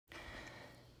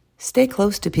Stay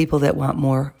close to people that want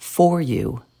more for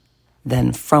you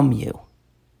than from you.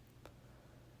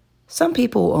 Some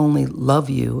people only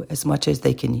love you as much as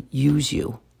they can use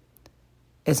you,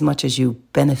 as much as you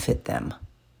benefit them.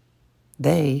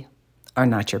 They are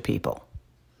not your people.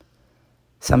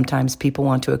 Sometimes people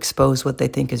want to expose what they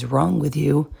think is wrong with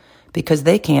you because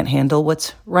they can't handle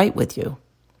what's right with you.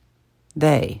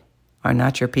 They are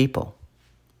not your people.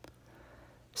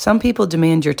 Some people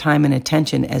demand your time and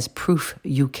attention as proof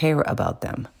you care about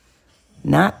them,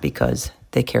 not because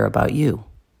they care about you.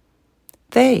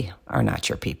 They are not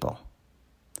your people.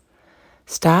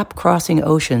 Stop crossing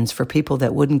oceans for people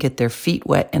that wouldn't get their feet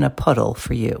wet in a puddle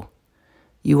for you.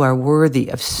 You are worthy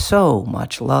of so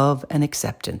much love and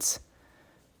acceptance.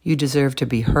 You deserve to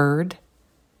be heard,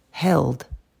 held,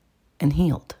 and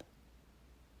healed.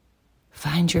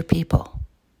 Find your people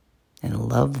and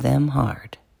love them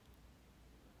hard.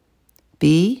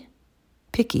 Be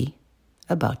picky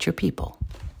about your people.